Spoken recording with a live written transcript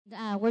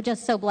We're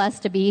just so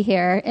blessed to be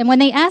here. And when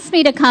they asked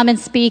me to come and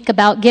speak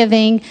about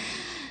giving,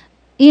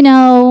 you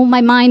know, my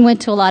mind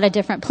went to a lot of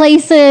different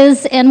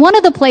places. And one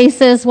of the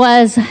places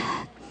was,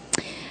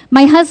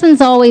 my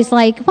husband's always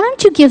like, why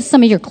don't you give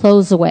some of your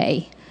clothes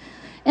away?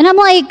 And I'm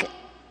like,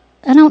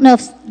 I don't know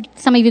if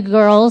some of you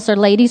girls or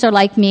ladies are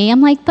like me.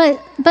 I'm like,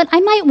 but I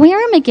might wear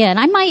them again.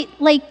 I might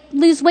like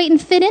lose weight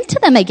and fit into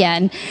them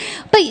again.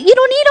 But you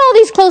don't need all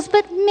these clothes,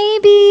 but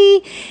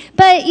maybe,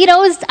 you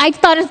know,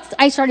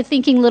 I started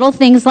thinking little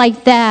things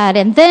like that.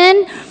 And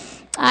then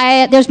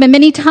there's been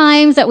many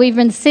times that we've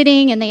been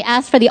sitting and they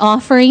ask for the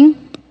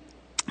offering.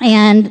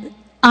 And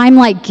I'm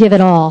like, give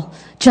it all.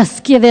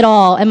 Just give it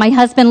all. And my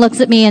husband looks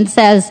at me and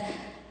says,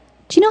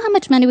 do you know how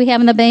much money we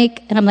have in the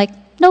bank? And I'm like,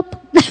 nope.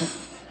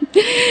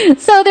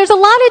 So there's a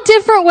lot of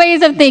different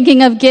ways of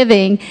thinking of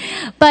giving.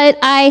 But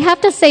I have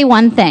to say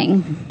one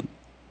thing.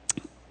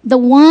 The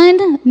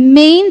one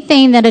main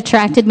thing that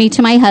attracted me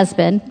to my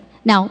husband,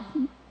 now,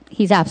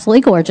 he's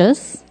absolutely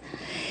gorgeous,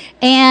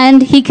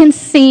 and he can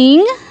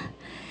sing,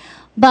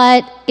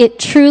 but it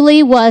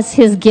truly was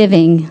his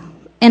giving.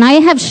 And I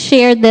have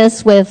shared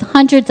this with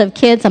hundreds of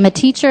kids. I'm a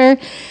teacher.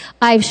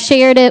 I've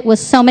shared it with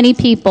so many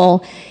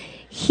people.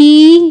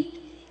 He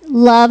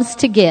loves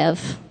to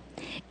give.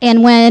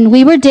 And when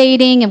we were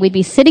dating and we'd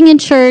be sitting in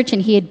church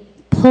and he'd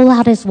pull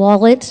out his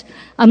wallet,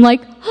 I'm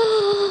like,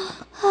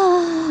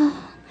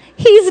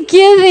 he's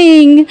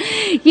giving.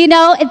 You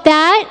know,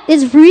 that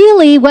is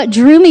really what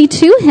drew me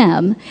to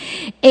him.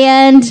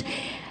 And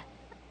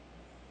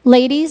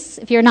ladies,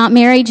 if you're not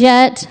married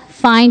yet,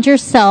 find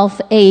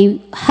yourself a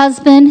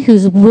husband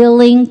who's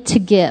willing to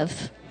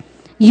give.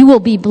 You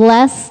will be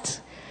blessed.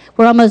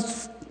 We're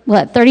almost,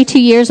 32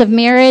 years of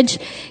marriage.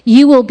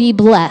 You will be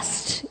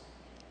blessed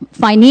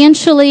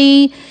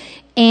financially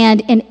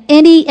and in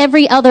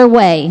every other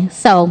way.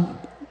 So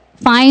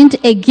find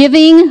a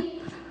giving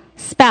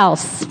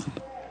spouse.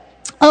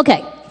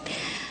 Okay.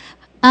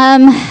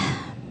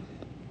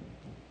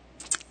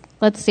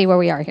 Let's see where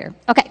we are here.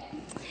 Okay.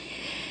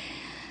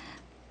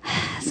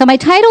 So my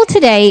title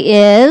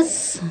today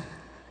is,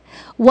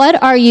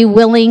 What Are You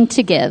Willing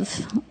to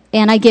Give?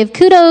 And I give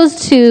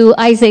kudos to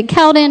Isaac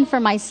Cowden for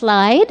my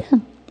slide.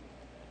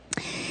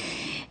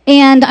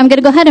 And I'm going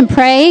to go ahead and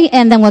pray,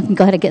 and then we can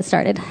go ahead and get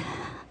started.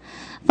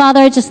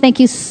 Father, I just thank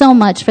you so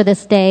much for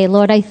this day.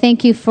 Lord, I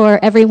thank you for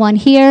everyone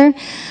here.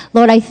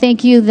 Lord, I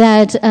thank you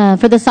that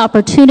for this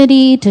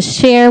opportunity to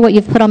share what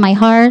you've put on my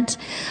heart.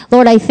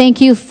 Lord, I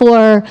thank you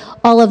for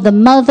all of the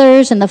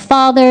mothers and the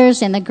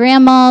fathers and the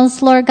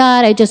grandmas, Lord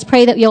God. I just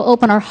pray that you'll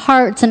open our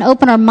hearts and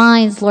open our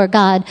minds, Lord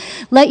God.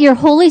 Let your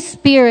Holy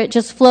Spirit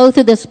just flow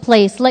through this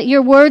place. Let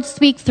your word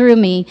speak through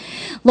me.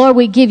 Lord,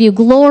 we give you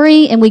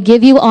glory and we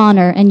give you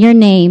honor. In your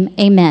name,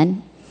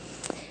 amen.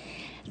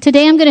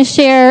 Today I'm going to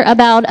share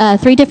about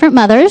 3 different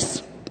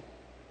mothers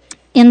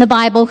in the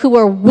Bible who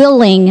were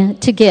willing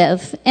to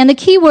give. And the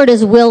key word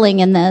is willing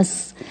in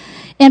this.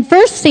 In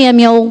 1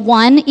 Samuel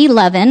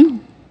 1:11,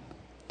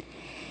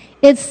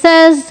 it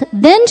says,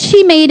 Then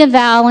she made a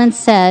vow and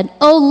said,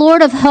 O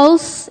Lord of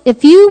hosts,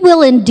 if you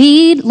will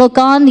indeed look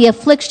on the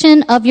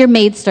affliction of your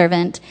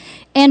maidservant,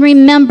 and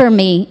remember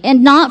me,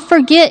 and not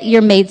forget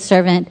your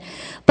maidservant,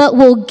 but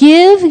will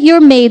give your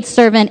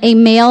maidservant a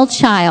male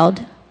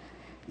child.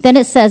 Then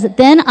it says,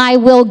 then I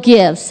will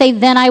give. Say,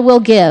 then I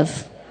will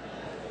give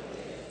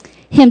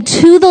him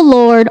to the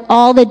Lord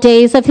all the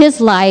days of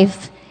his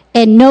life,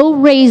 and no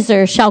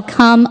razor shall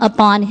come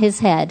upon his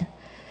head.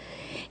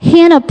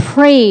 Hannah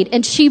prayed,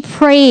 and she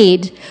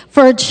prayed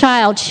for a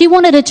child. She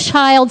wanted a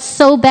child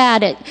so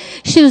bad.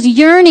 She was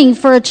yearning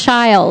for a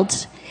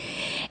child.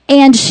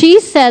 And she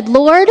said,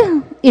 Lord,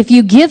 if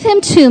you give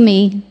him to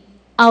me,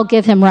 I'll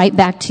give him right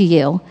back to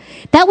you.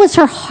 That was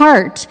her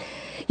heart.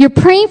 You're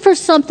praying for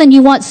something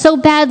you want so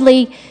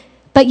badly,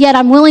 but yet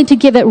I'm willing to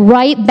give it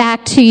right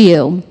back to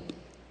you.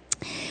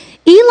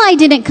 Eli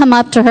didn't come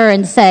up to her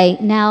and say,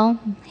 now,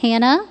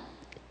 Hannah,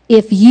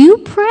 if you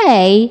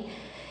pray,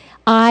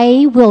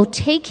 I will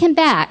take him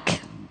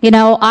back. You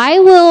know, I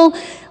will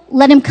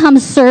let him come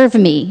serve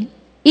me.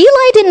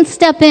 Eli didn't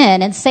step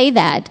in and say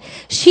that.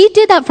 She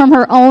did that from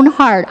her own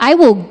heart. I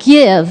will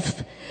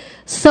give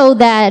so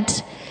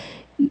that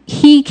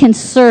he can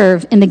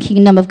serve in the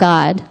kingdom of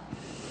God.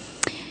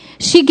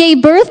 She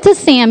gave birth to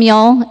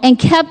Samuel and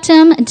kept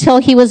him until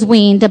he was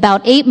weaned,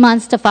 about 8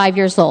 months to 5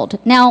 years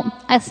old. Now,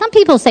 some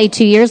people say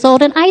 2 years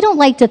old, and I don't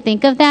like to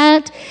think of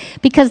that,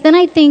 because then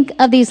I think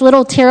of these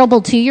little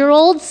terrible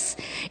 2-year-olds,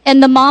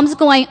 and the mom's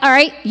going, all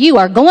right, you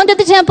are going to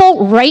the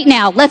temple right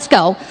now. Let's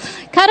go.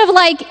 Kind of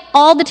like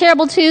all the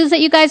terrible 2s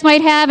that you guys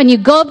might have, and you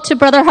go up to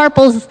Brother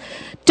Harple's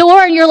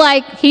door, and you're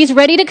like, he's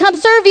ready to come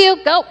serve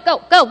you.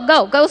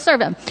 Go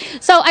serve him.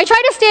 So I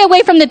try to stay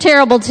away from the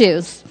terrible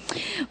 2s.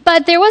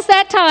 But there was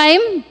that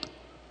time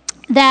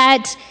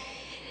that,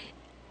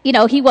 you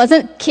know, he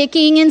wasn't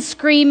kicking and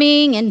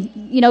screaming and,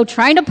 you know,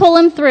 trying to pull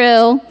him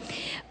through.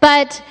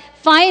 But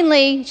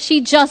finally,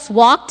 she just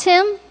walked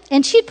him,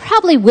 and she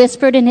probably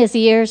whispered in his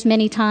ears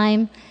many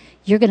times,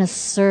 you're going to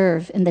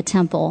serve in the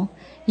temple.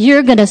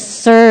 You're going to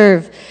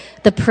serve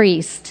the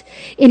priest.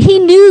 And he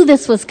knew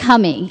this was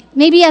coming,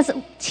 maybe as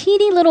a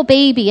teeny little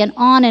baby, and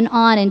on,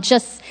 and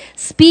just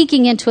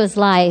speaking into his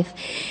life.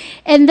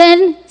 And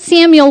then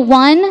Samuel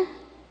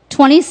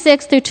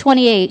 1:26 through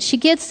 28, she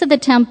gets to the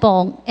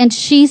temple, and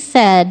she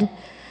said,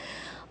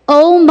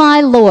 "Oh,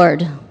 my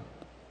Lord,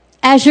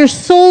 as your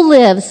soul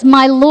lives,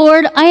 my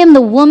Lord, I am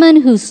the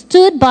woman who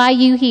stood by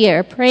you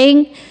here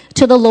praying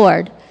to the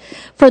Lord.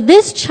 For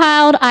this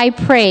child I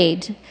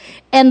prayed,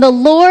 and the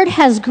Lord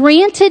has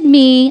granted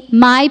me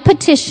my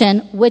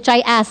petition, which I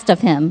asked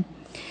of him.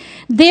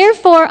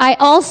 Therefore, I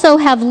also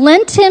have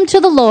lent him to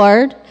the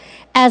Lord.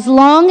 As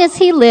long as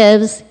he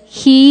lives,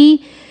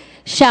 he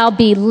shall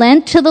be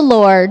lent to the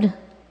Lord."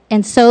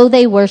 And so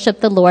they worship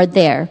the Lord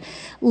there.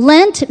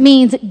 Lent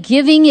means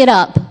giving it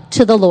up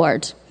to the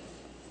Lord.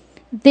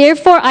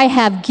 "Therefore, I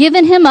have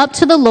given him up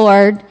to the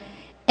Lord,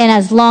 and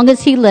as long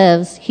as he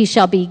lives, he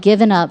shall be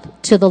given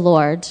up to the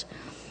Lord."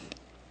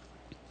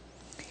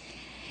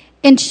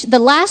 In the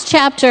last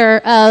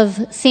chapter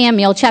of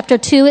Samuel, chapter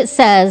 2, it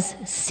says,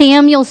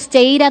 Samuel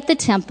stayed at the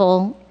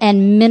temple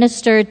and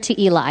ministered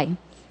to Eli.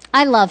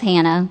 I love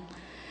Hannah.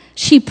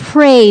 She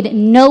prayed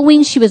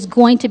knowing she was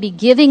going to be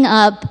giving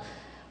up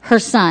her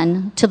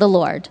son to the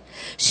Lord.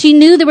 She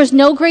knew there was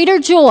no greater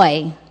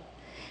joy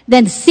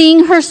than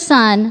seeing her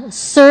son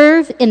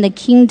serve in the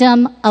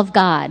kingdom of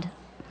God.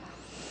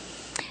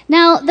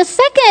 Now, the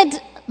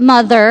second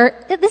mother,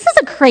 this is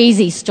a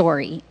crazy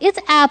story. It's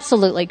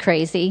absolutely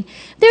crazy.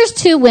 There's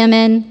two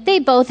women. They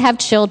both have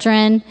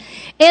children,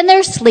 and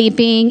they're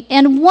sleeping,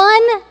 and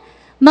one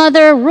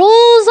mother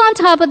rolls on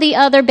top of the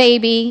other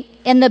baby,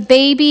 and the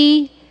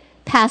baby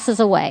passes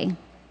away.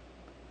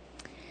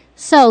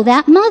 So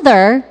that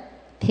mother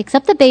picks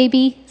up the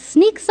baby,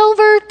 sneaks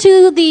over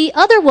to the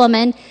other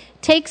woman,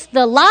 takes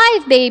the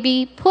live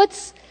baby,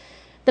 puts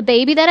the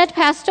baby that had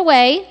passed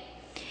away,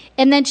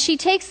 and then she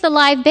takes the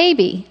live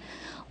baby.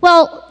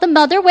 Well, the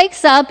mother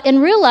wakes up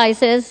and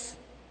realizes,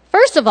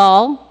 first of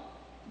all,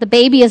 the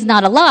baby is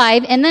not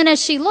alive, and then as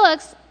she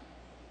looks,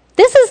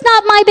 this is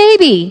not my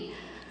baby.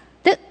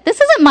 This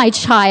isn't my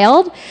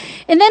child.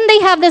 And then they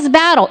have this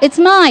battle. It's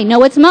mine.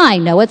 No, it's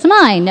mine. No, it's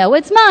mine. No,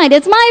 it's mine.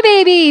 It's my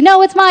baby.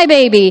 No, it's my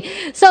baby.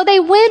 So they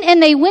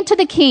went to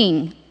the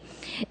king.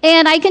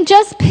 And I can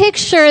just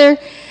picture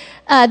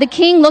the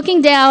king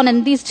looking down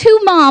and these two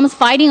moms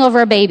fighting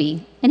over a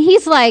baby. And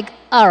he's like,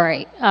 all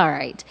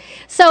right.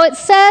 So it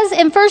says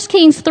in 1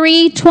 Kings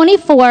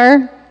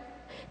 3:24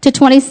 to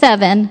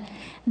 27,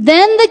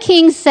 then the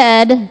king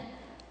said,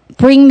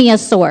 bring me a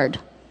sword.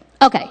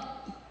 Okay.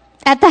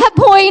 At that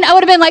point, I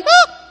would have been like,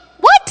 oh,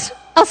 what?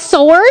 A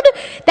sword?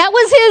 That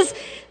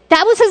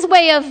was his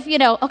way of,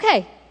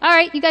 okay, all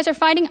right, you guys are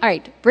fighting? All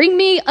right, bring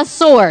me a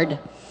sword.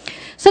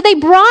 So they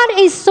brought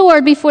a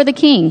sword before the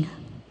king.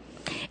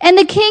 And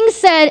the king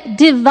said,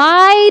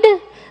 divide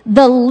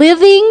the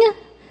living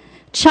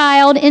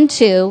child in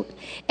two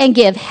and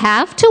give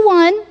half to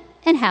one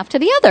and half to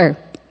the other.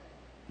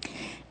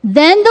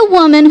 Then the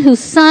woman whose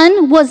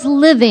son was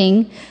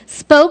living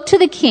spoke to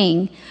the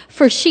king,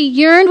 for she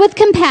yearned with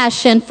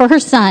compassion for her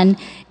son,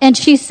 and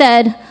she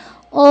said,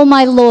 oh,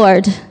 my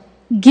Lord,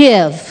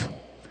 give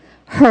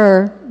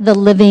her the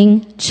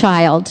living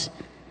child,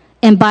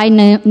 and by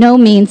no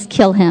means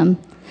kill him.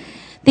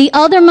 The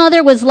other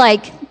mother was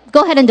like,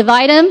 go ahead and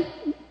divide him,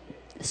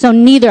 so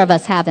neither of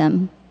us have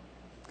him.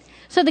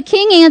 So the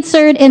king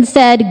answered and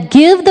said,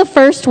 give the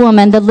first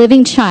woman the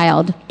living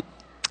child.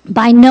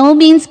 By no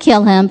means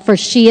kill him, for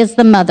she is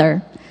the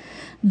mother.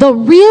 The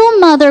real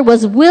mother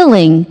was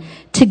willing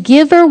to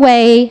give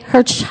away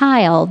her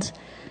child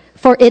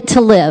for it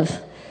to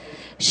live.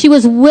 She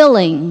was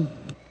willing.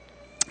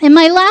 And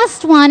my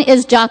last one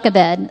is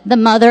Jochebed, the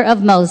mother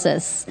of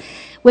Moses,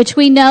 which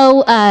we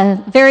know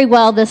very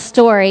well, this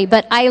story.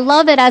 But I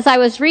love it. As I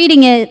was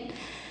reading it,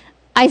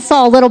 I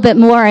saw a little bit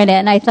more in it,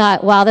 and I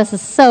thought, wow, this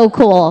is so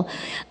cool.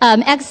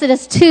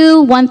 Exodus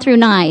 2:1 through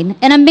 9.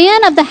 And a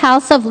man of the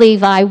house of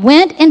Levi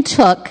went and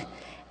took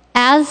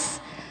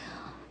his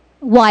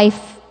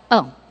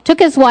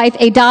wife,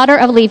 a daughter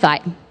of Levi.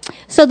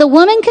 So the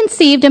woman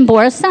conceived and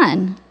bore a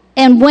son.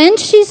 And when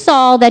she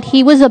saw that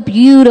he was a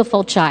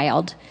beautiful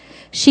child,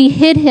 she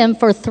hid him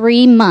for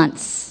 3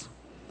 months.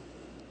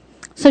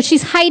 So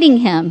she's hiding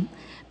him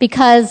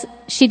because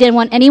she didn't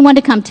want anyone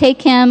to come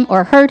take him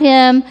or hurt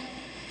him.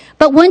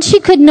 But when she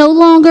could no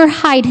longer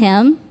hide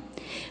him,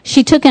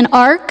 she took an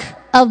ark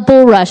of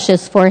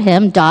bulrushes for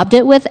him, daubed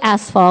it with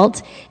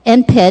asphalt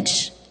and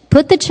pitch,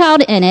 put the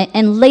child in it,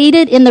 and laid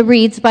it in the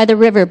reeds by the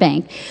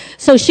riverbank.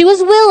 So she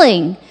was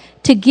willing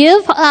to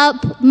give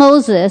up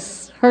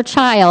Moses, her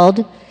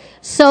child,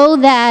 so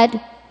that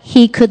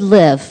he could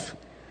live.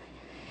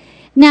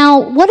 Now,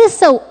 what is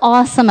so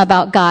awesome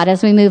about God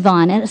as we move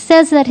on? It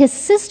says that his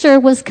sister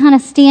was kind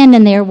of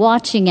standing there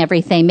watching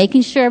everything,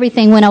 making sure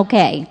everything went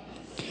okay.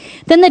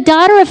 Then the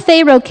daughter of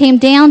Pharaoh came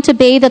down to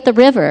bathe at the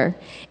river,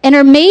 and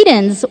her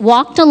maidens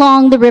walked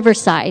along the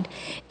riverside.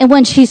 And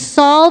when she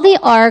saw the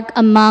ark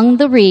among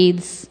the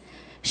reeds,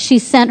 she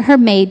sent her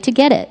maid to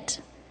get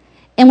it.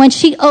 And when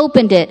she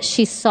opened it,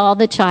 she saw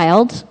the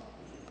child,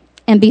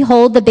 and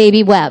behold, the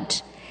baby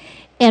wept.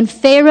 And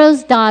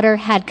Pharaoh's daughter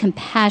had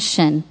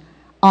compassion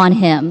on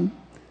him.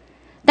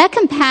 That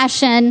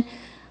compassion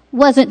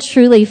wasn't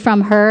truly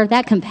from her.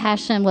 That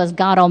compassion was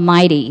God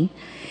Almighty.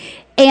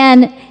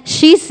 And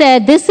she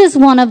said, this is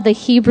one of the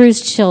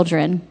Hebrews'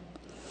 children.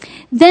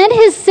 Then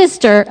his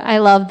sister, I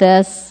love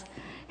this,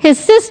 his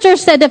sister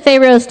said to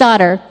Pharaoh's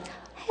daughter,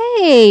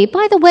 hey,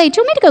 by the way,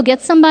 do you want me to go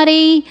get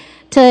somebody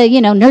to,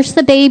 nurse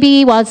the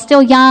baby while it's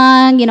still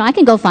young? I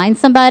can go find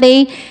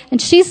somebody.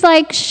 And she's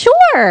like,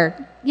 sure,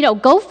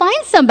 go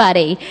find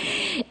somebody.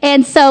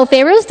 And so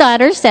Pharaoh's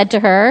daughter said to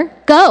her,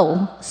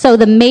 go. So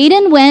the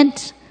maiden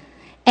went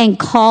and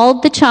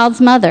called the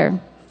child's mother.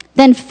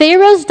 Then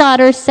Pharaoh's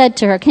daughter said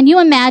to her, can you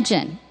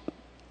imagine?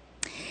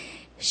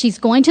 She's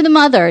going to the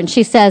mother and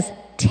she says,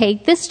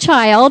 take this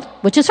child,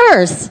 which is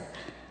hers.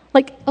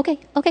 Like, okay,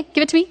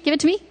 give it to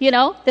me.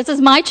 This is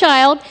my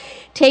child.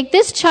 Take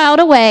this child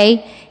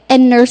away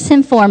and nurse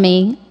him for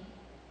me.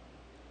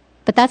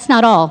 But that's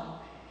not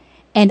all.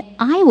 And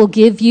I will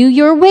give you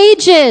your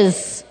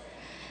wages.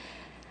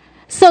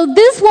 So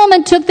this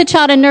woman took the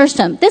child and nursed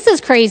him. This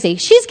is crazy.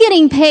 She's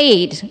getting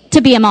paid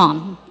to be a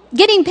mom.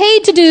 Getting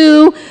paid to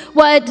do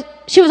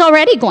what she was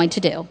already going to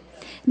do.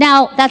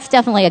 Now, that's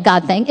definitely a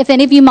God thing. If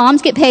any of you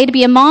moms get paid to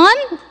be a mom,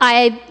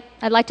 I'd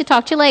like to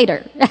talk to you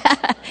later.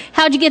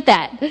 How'd you get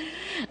that?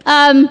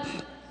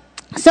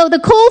 So the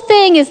cool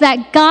thing is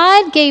that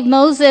God gave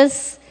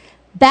Moses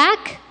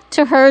back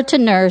to her to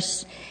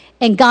nurse,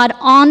 and God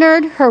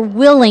honored her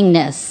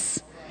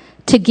willingness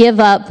to give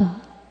up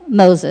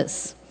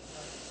Moses.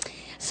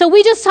 So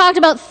we just talked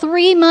about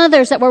 3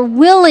 mothers that were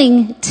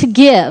willing to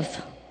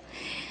give.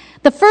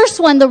 The first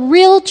one, the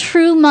real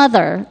true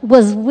mother,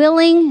 was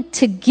willing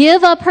to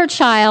give up her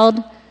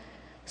child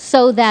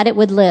so that it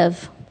would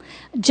live.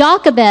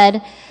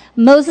 Jochebed,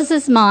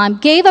 Moses' mom,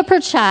 gave up her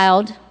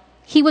child.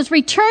 He was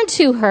returned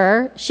to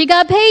her. She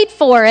got paid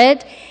for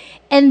it.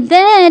 And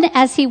then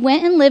as he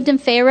went and lived in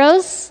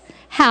Pharaoh's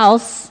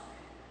house,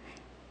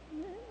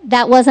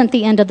 that wasn't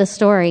the end of the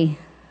story.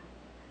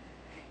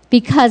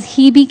 Because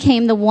he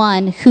became the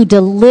one who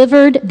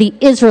delivered the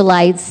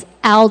Israelites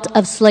out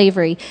of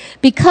slavery.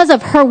 Because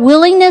of her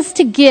willingness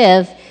to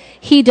give,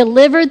 he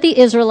delivered the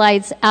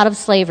Israelites out of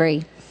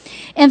slavery.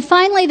 And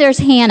finally, there's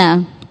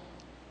Hannah.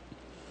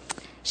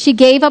 She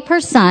gave up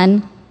her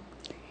son,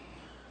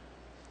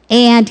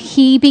 and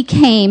he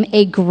became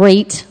a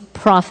great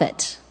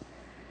prophet.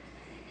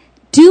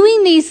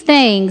 Doing these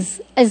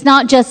things is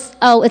not just,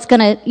 nothing's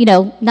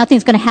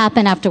going to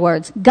happen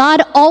afterwards.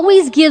 God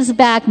always gives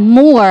back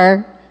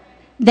more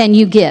than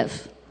you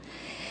give.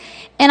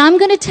 And I'm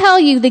going to tell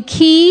you the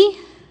key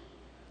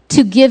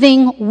to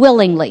giving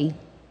willingly.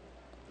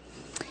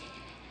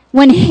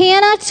 When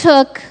Hannah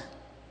took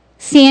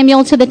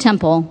Samuel to the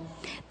temple,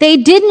 they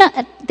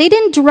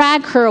didn't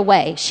drag her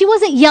away. She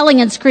wasn't yelling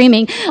and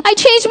screaming, I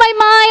changed my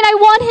mind, I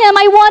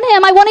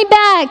want him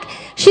back.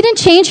 She didn't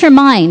change her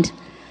mind.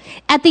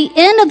 At the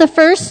end of the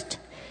 1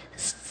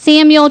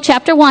 Samuel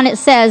chapter 1, it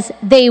says,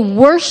 they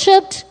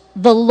worshiped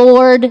the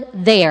Lord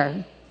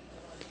there.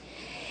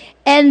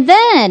 And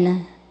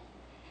then,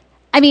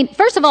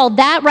 first of all,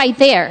 that right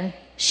there,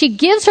 she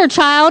gives her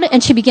child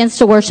and she begins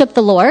to worship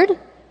the Lord.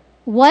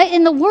 What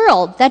in the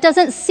world? That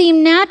doesn't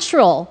seem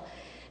natural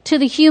to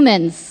the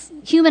human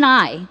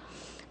eye.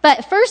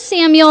 But 1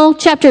 Samuel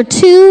chapter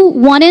 2,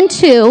 1 and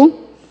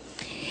 2,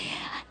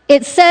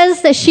 it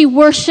says that she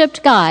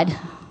worshiped God.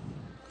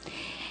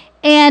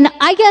 And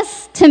I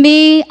guess to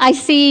me, I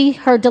see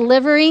her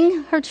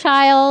delivering her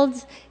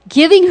child,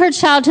 giving her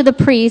child to the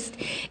priest,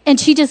 and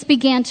she just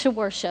began to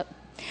worship.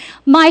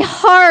 My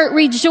heart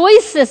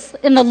rejoices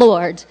in the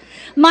Lord.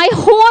 My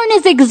horn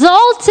is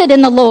exalted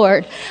in the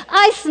Lord.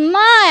 I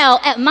smile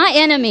at my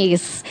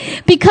enemies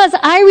because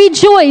I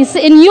rejoice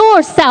in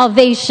your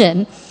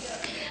salvation.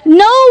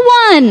 No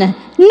one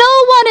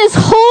is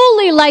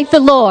holy like the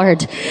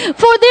Lord,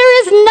 for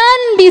there is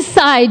none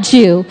beside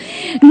you,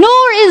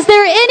 nor is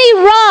there any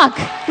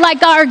rock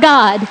like our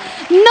God.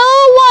 No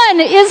one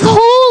is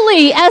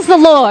holy as the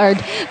Lord,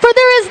 for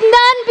there is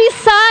none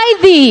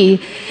beside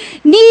thee,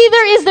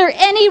 neither is there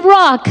any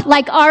rock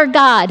like our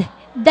God.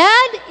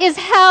 That is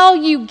how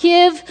you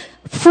give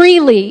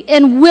freely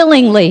and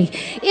willingly.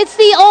 It's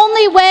the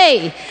only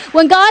way.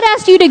 When God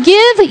asks you to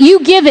give,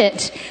 you give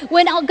it.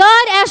 When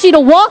God asks you to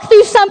walk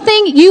through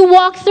something, you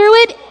walk through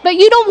it, but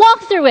you don't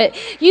walk through it.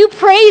 You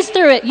praise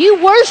through it.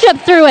 You worship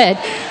through it.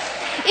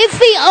 It's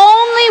the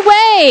only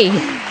way.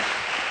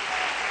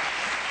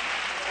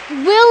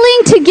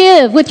 Willing to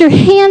give with your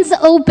hands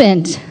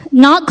opened,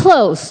 not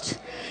closed.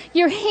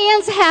 Your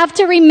hands have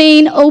to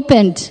remain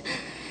opened.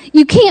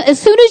 You can't, as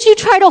soon as you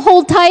try to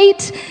hold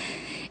tight,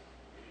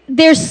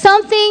 there's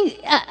something,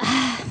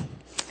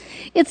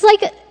 it's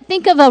like,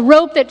 think of a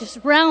rope that's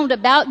just round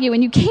about you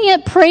and you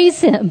can't praise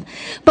him.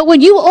 But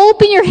when you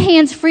open your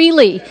hands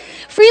freely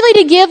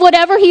to give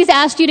whatever he's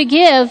asked you to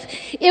give,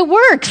 it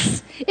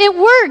works. It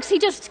works. He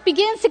just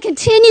begins to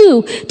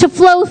continue to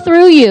flow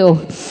through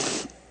you.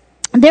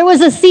 There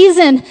was a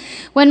season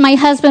when my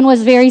husband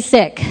was very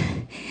sick.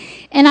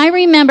 And I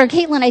remember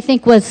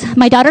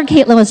my daughter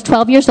Caitlin was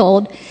 12 years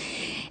old.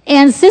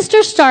 And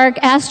Sister Stark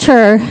asked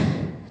her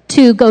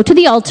to go to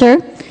the altar,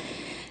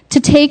 to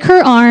take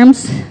her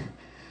arms.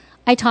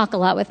 I talk a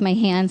lot with my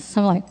hands,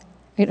 so I'm like,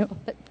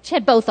 but she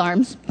had both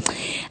arms.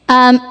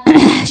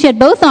 She had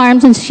both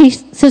arms, and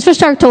Sister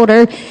Stark told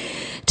her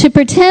to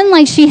pretend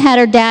like she had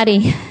her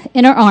daddy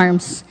in her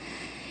arms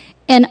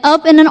and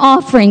up in an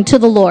offering to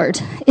the Lord.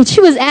 And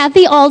she was at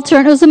the altar,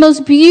 and it was the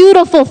most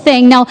beautiful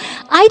thing. Now,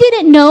 I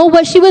didn't know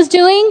what she was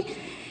doing,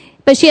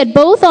 but she had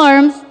both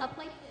arms up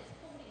like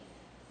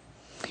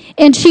this.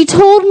 And she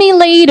told me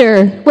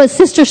later what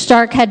Sister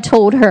Stark had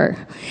told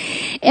her.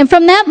 And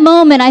from that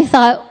moment, I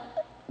thought,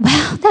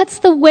 wow, that's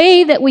the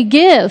way that we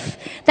give.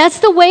 That's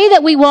the way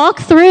that we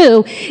walk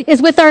through,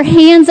 is with our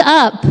hands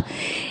up.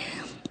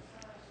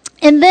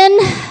 And then,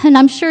 and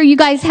I'm sure you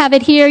guys have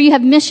it here, you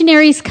have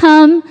missionaries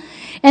come,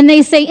 and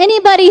they say,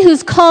 anybody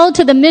who's called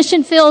to the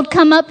mission field,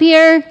 come up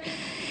here.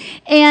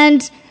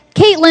 And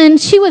Caitlin,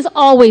 she was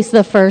always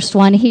the first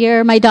one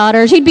here, my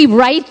daughter. She'd be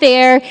right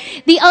there.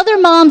 The other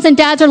moms and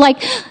dads are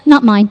like,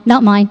 not mine,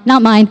 not mine,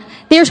 not mine.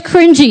 They're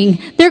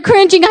cringing. They're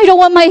cringing. I don't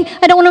want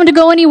them to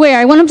go anywhere.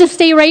 I want them to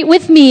stay right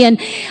with me.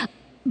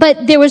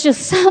 But there was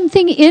just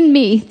something in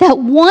me that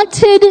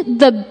wanted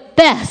the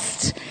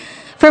best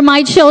for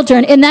my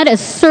children, and that is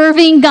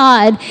serving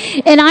God.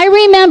 And I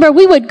remember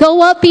we would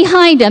go up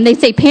behind them. They'd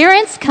say,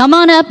 parents, come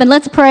on up and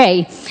let's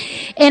pray.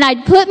 And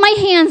I'd put my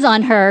hands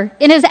on her,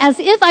 and it's as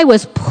if I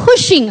was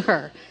pushing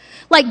her.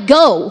 Like,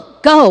 go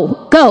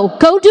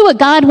do what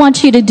God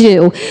wants you to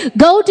do.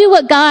 Go do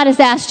what God has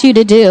asked you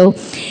to do.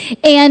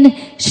 And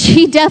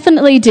she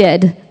definitely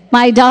did.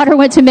 My daughter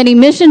went to many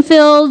mission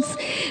fields.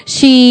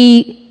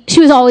 She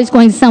was always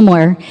going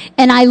somewhere.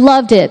 And I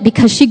loved it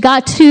because she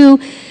got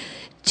to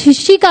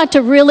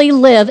really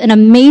live an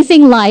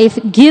amazing life,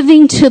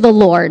 giving to the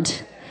Lord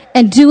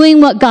and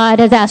doing what God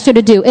has asked her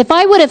to do. If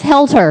I would have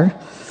held her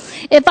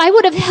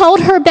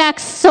back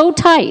so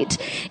tight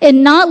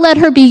and not let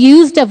her be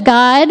used of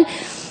God,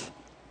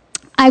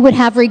 I would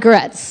have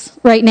regrets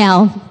right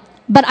now.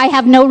 But I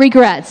have no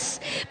regrets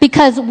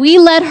because we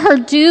let her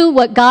do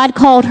what God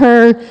called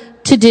her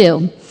to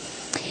do.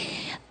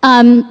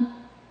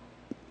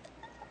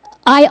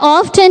 I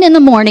often in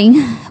the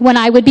morning when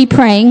I would be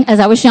praying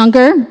as I was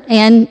younger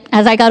and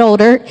as I got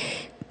older,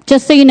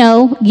 just so you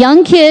know,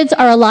 young kids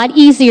are a lot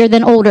easier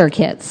than older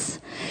kids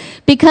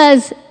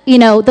because,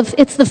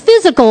 it's the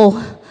physical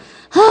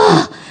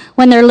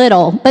when they're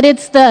little, but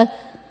it's the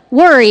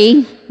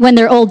worry when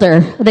they're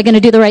older. Are they going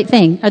to do the right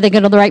thing? Are they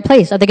going to the right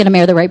place? Are they going to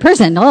marry the right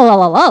person?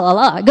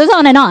 It goes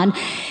on and on.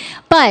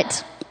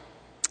 But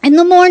in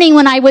the morning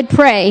when I would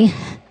pray,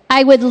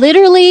 I would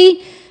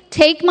literally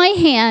take my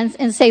hands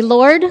and say,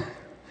 Lord,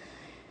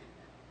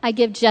 I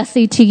give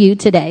Jesse to you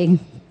today.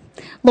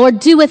 Lord,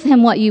 do with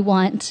him what you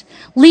want.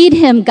 Lead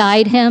him,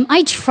 guide him.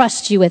 I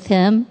trust you with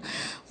him.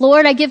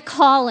 Lord, I give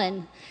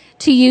Colin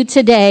to you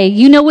today.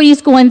 You know what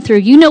he's going through.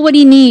 You know what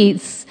he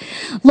needs.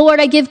 Lord,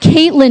 I give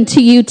Caitlin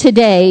to you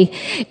today.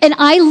 And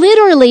I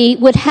literally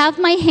would have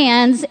my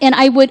hands and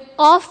I would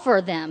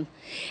offer them.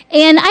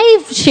 And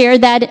I've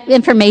shared that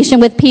information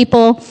with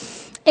people.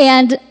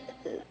 And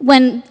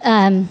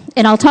and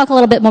I'll talk a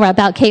little bit more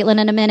about Caitlin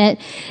in a minute.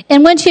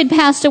 And when she had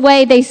passed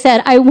away, they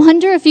said, I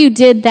wonder if you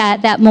did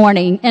that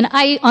morning. And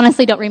I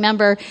honestly don't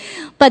remember,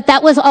 but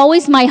that was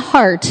always my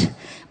heart.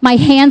 My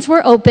hands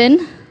were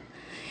open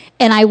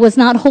and I was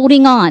not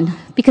holding on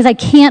because I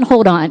can't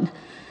hold on.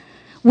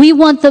 We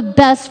want the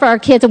best for our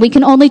kids and we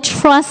can only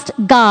trust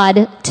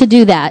God to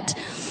do that.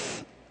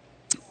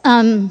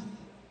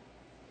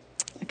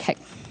 Okay.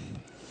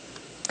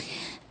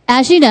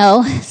 As you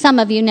know, some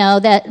of you know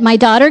that my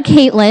daughter,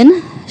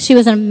 Caitlin, she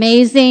was an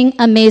amazing,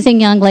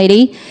 amazing young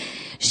lady.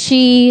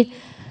 She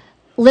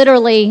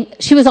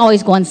was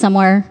always going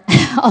somewhere,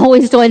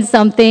 always doing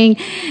something.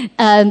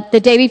 The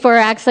day before her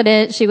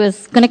accident, she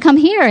was going to come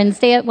here and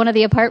stay at one of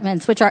the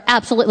apartments, which are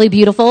absolutely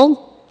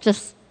beautiful.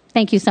 Just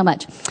thank you so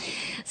much.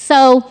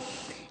 So,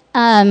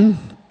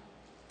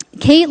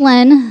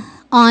 Caitlin,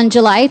 on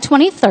July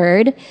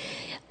 23rd,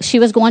 she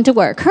was going to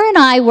work. Her and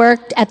I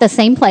worked at the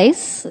same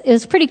place. It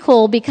was pretty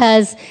cool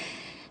because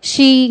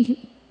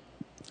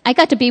I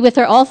got to be with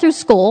her all through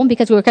school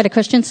because we work at a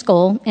Christian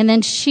school. And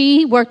then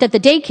she worked at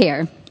the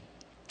daycare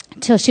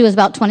until she was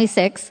about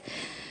 26.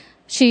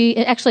 She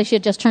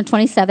had just turned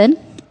 27.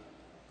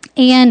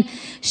 And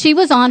she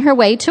was on her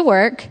way to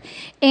work.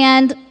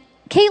 And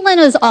Caitlin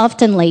was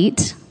often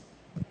late.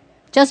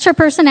 Just her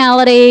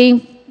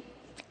personality.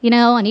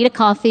 I need a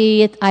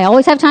coffee. I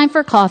always have time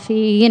for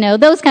coffee,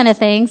 those kind of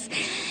things.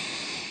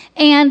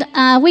 And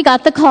we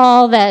got the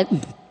call that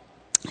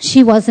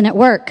she wasn't at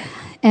work.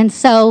 And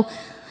so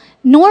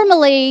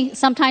normally,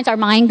 sometimes our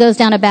mind goes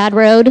down a bad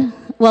road.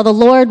 Well, the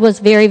Lord was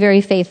very,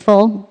 very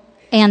faithful,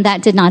 and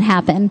that did not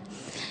happen.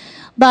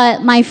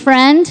 But my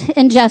friend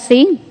and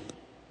Jesse,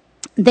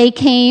 they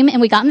came, and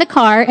we got in the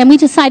car, and we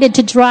decided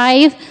to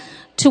drive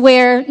to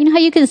where, how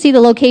you can see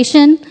the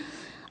location?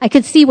 I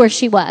could see where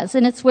she was,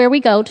 and it's where we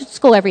go to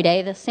school every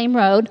day, the same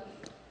road.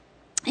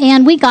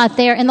 And we got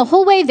there, and the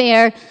whole way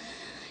there,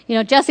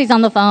 Jesse's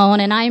on the phone,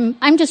 and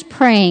I'm just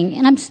praying,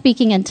 and I'm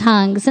speaking in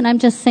tongues, and I'm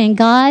just saying,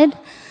 God,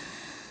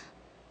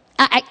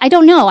 I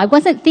don't know. I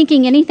wasn't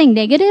thinking anything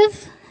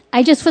negative.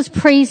 I just was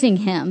praising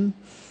him.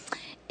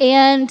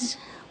 And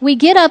we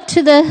get up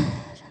to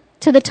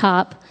the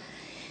top,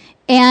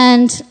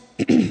 and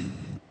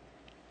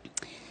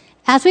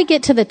as we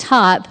get to the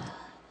top,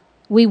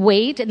 we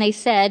wait, and they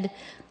said,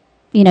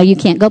 you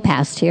can't go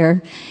past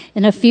here.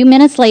 And a few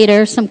minutes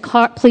later, some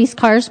police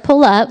cars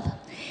pull up,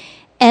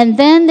 and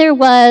then there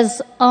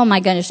was, oh my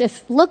goodness,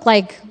 it looked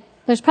like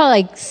there's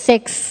probably like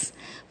 6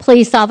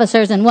 police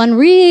officers and one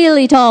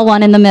really tall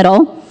one in the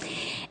middle.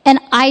 And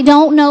I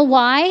don't know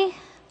why.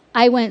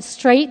 I went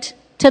straight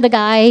to the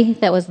guy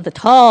that was the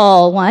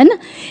tall one,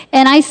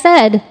 and I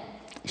said,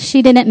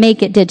 she didn't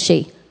make it, did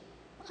she?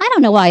 I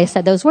don't know why I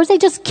said those words. They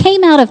just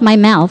came out of my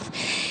mouth.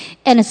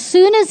 And as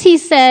soon as he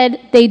said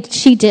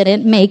she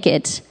didn't make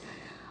it,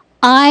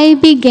 I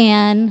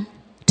began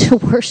to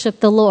worship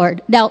the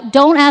Lord. Now,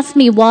 don't ask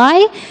me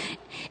why.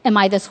 Am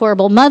I this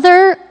horrible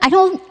mother?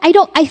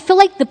 I feel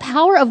like the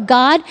power of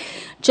God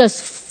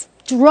just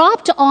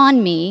dropped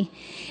on me.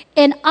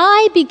 And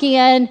I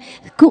began,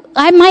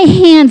 my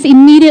hands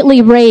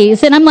immediately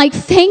raised. And I'm like,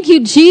 thank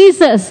you,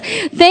 Jesus.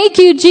 Thank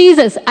you,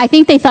 Jesus. I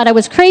think they thought I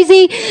was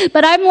crazy,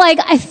 but I'm like,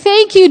 I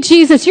thank you,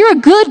 Jesus. You're a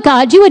good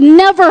God. You would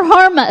never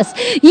harm us.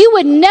 You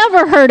would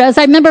never hurt us.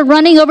 I remember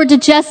running over to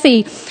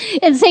Jesse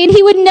and saying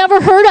he would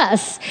never hurt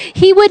us.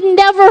 He would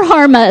never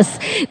harm us.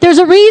 There's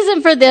a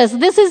reason for this.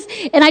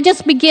 And I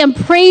just began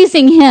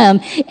praising him.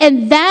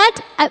 And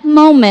that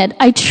moment,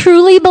 I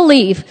truly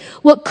believe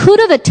what could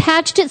have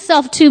attached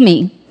itself to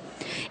me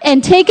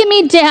and taken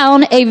me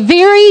down a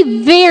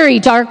very, very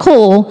dark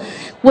hole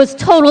was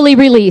totally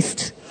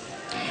released.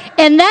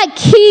 And that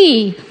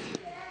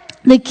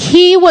the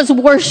key was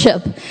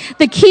worship.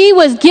 The key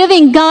was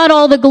giving God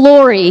all the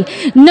glory,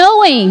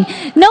 knowing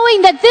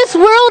that this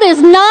world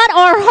is not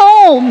our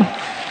home.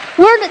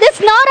 It's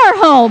not our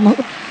home.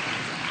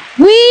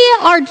 We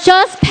are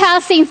just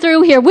passing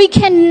through here. We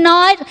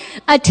cannot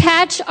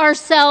attach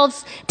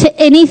ourselves to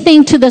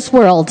anything to this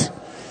world.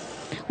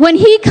 When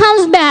he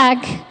comes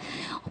back,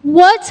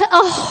 what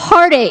a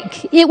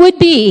heartache it would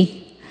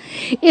be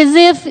is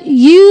if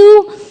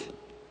you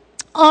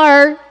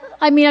are,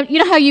 you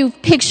know how you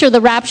picture the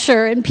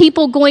rapture and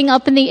people going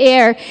up in the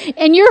air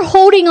and you're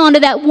holding on to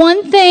that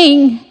one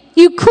thing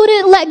you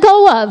couldn't let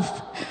go of.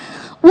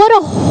 What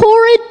a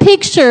horrid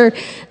picture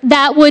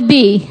that would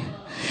be.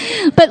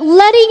 But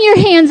letting your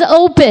hands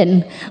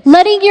open,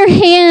 letting your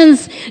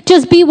hands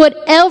just be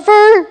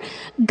whatever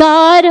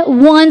God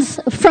wants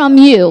from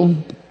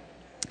you.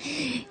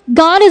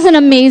 God is an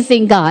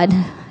amazing God.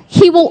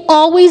 He will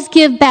always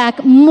give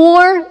back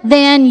more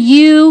than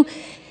you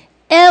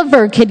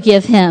ever could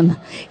give him.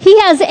 He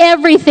has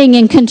everything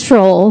in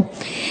control.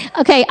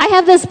 Okay, I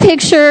have this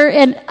picture,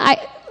 and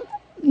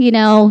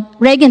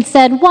Reagan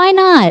said, why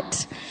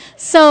not?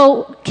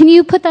 So, can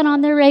you put that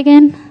on there,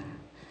 Reagan?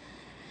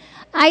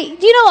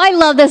 I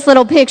love this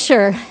little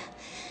picture.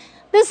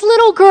 This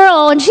little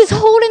girl, and she's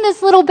holding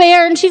this little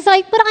bear, and she's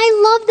like, but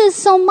I love this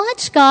so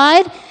much,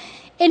 God.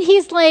 And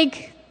he's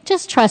like,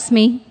 just trust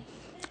me.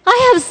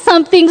 I have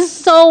something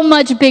so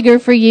much bigger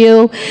for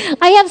you.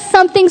 I have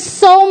something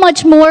so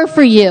much more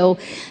for you.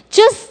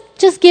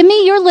 Just give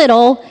me your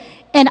little,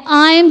 and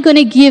I'm going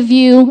to give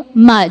you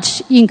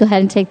much. You can go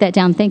ahead and take that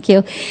down. Thank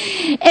you.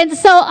 And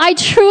so I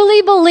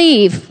truly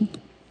believe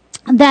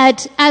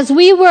that as I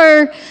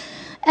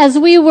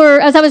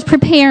was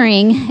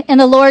preparing, and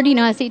the Lord,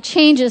 as he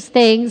changes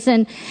things,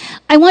 and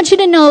I want you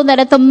to know that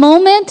at the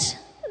moment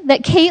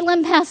that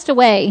Caitlin passed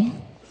away,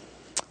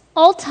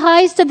 all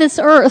ties to this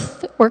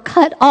earth were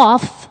cut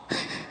off.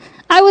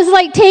 I was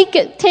like,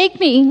 take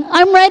me.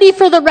 I'm ready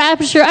for the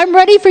rapture. I'm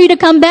ready for you to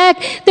come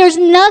back. There's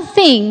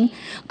nothing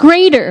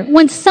greater.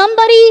 When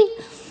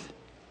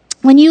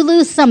you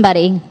lose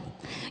somebody,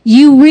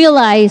 you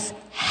realize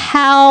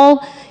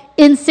how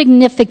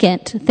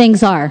insignificant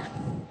things are.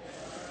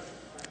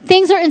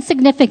 Things are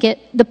insignificant.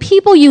 The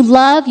people you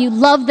love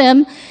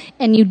them,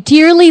 and you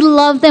dearly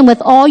love them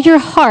with all your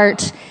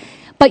heart.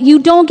 But you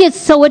don't get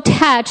so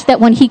attached that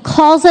when he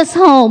calls us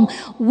home,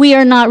 we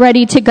are not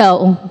ready to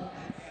go.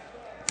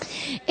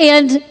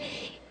 And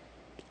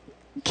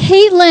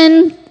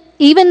Caitlin,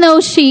 even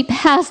though she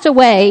passed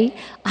away,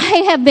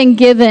 I have been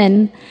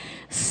given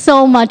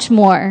so much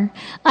more.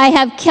 I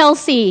have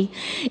Kelsey,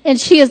 and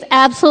she is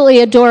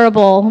absolutely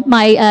adorable,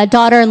 my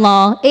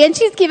daughter-in-law, and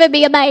she's given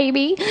me a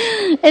baby.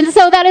 And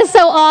so that is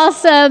so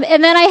awesome.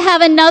 And then I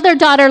have another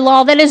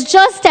daughter-in-law that is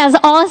just as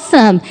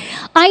awesome.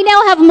 I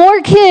now have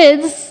more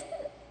kids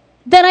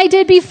than I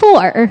did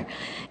before.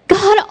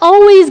 God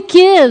always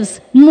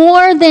gives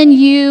more than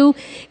you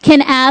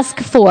can ask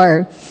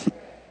for.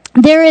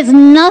 There is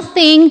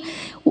nothing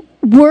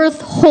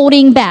worth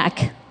holding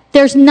back.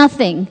 There's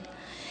nothing.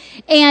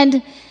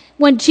 And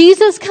when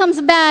Jesus comes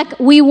back,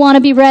 we want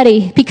to be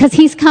ready because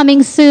he's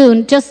coming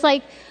soon. Just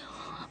like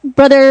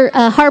Brother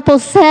Harpo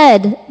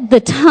said,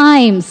 the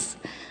times.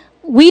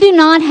 We do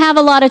not have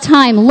a lot of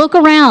time. Look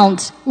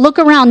around.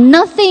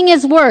 Nothing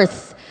is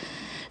worth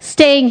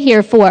staying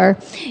here for.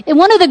 And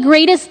one of the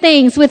greatest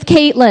things with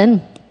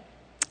Caitlin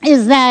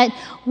is that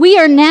we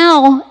are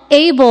now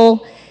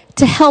able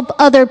to help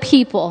other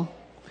people.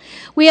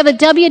 We have a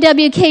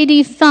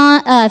WWKD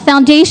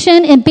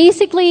foundation, and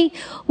basically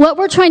what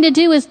we're trying to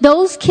do is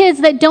those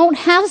kids that don't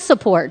have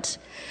support,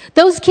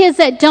 those kids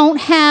that don't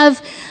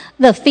have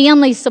the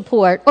family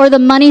support or the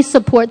money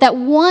support, that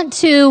want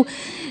to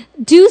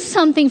do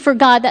something for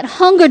God, that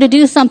hunger to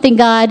do something,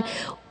 God,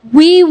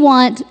 we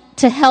want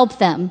to help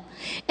them.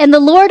 And the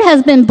Lord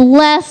has been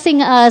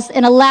blessing us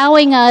and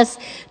allowing us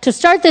to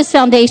start this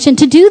foundation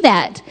to do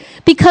that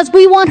because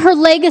we want her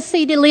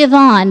legacy to live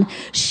on.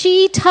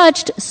 She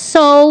touched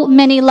so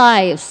many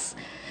lives,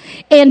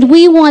 and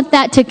we want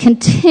that to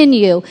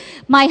continue.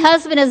 My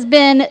husband has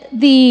been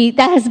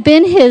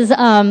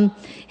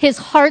his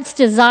heart's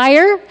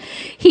desire.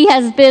 He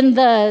has been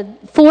the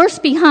force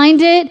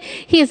behind it.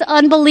 He is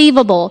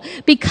unbelievable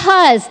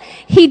because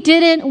he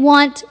didn't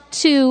want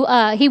to,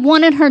 he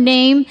wanted her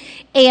name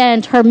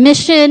and her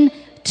mission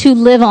to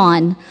live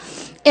on.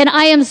 And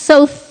I am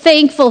so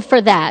thankful for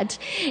that.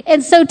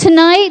 And so this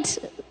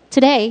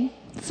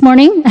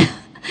morning,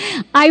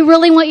 I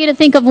really want you to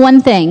think of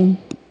one thing.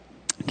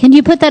 Can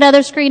you put that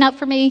other screen up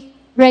for me,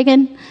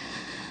 Reagan?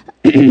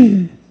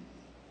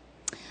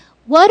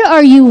 What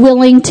are you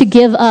willing to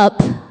give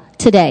up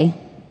today?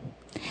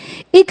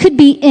 It could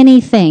be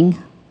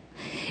anything.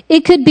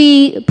 It could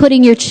be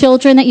putting your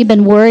children that you've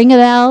been worrying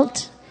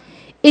about.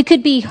 It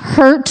could be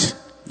hurt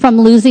from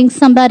losing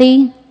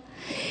somebody.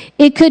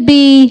 It could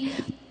be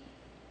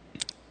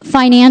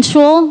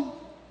financial,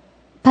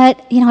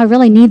 but, I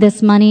really need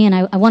this money and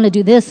I want to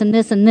do this and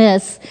this and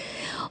this.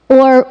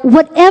 Or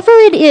whatever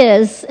it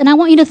is, and I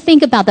want you to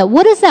think about that.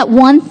 What is that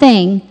one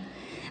thing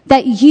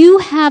that you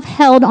have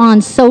held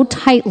on so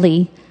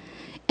tightly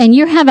and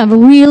you're having a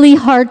really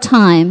hard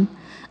time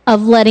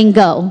of letting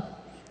go?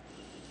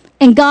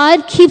 And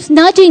God keeps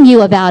nudging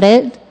you about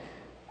it,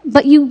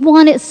 but you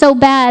want it so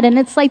bad. And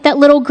it's like that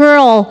little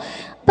girl,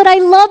 but I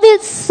love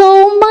it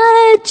so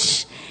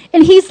much.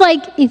 And he's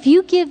like, if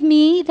you give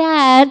me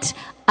that,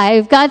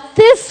 I've got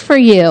this for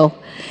you.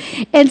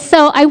 And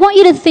so I want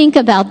you to think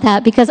about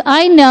that, because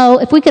I know,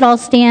 if we could all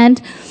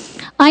stand,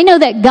 I know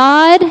that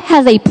God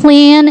has a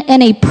plan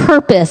and a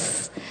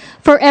purpose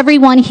for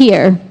everyone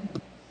here.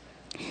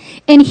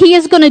 And he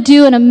is going to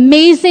do an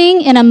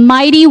amazing and a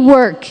mighty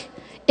work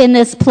in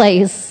this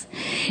place.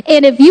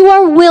 And if you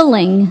are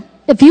willing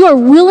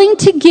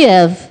to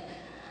give,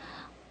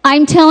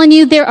 I'm telling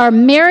you, there are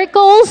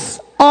miracles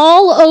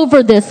all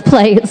over this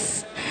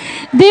place.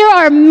 There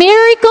are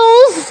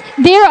miracles.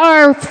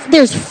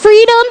 There's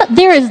freedom.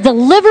 There is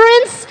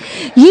deliverance.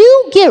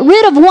 You get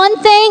rid of one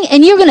thing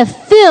and you're going to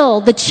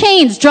feel the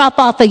chains drop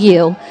off of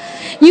you.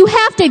 You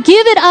have to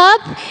give it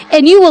up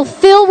and you will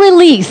feel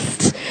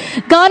released.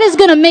 God is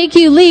going to make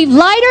you leave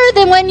lighter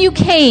than when you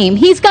came.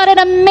 He's got an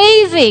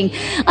amazing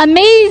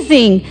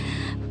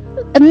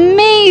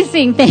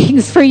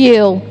things for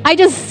you. I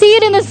just see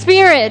it in the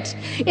spirit.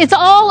 It's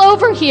all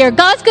over here.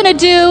 God's going to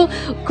do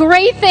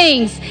great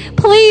things.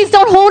 Please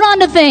don't hold on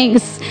to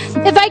things.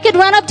 If I could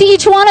run up to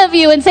each one of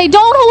you and say,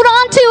 don't hold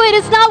on to it.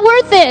 It's not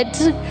worth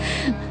it.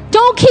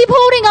 Don't keep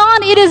holding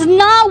on. It is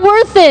not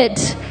worth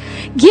it.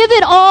 Give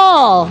it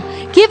all.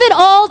 Give it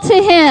all to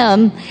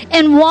him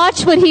and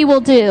watch what he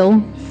will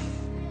do.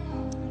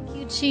 Thank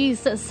you,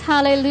 Jesus.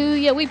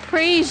 Hallelujah. We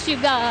praise you,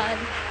 God.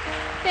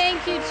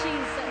 Thank you,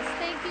 Jesus.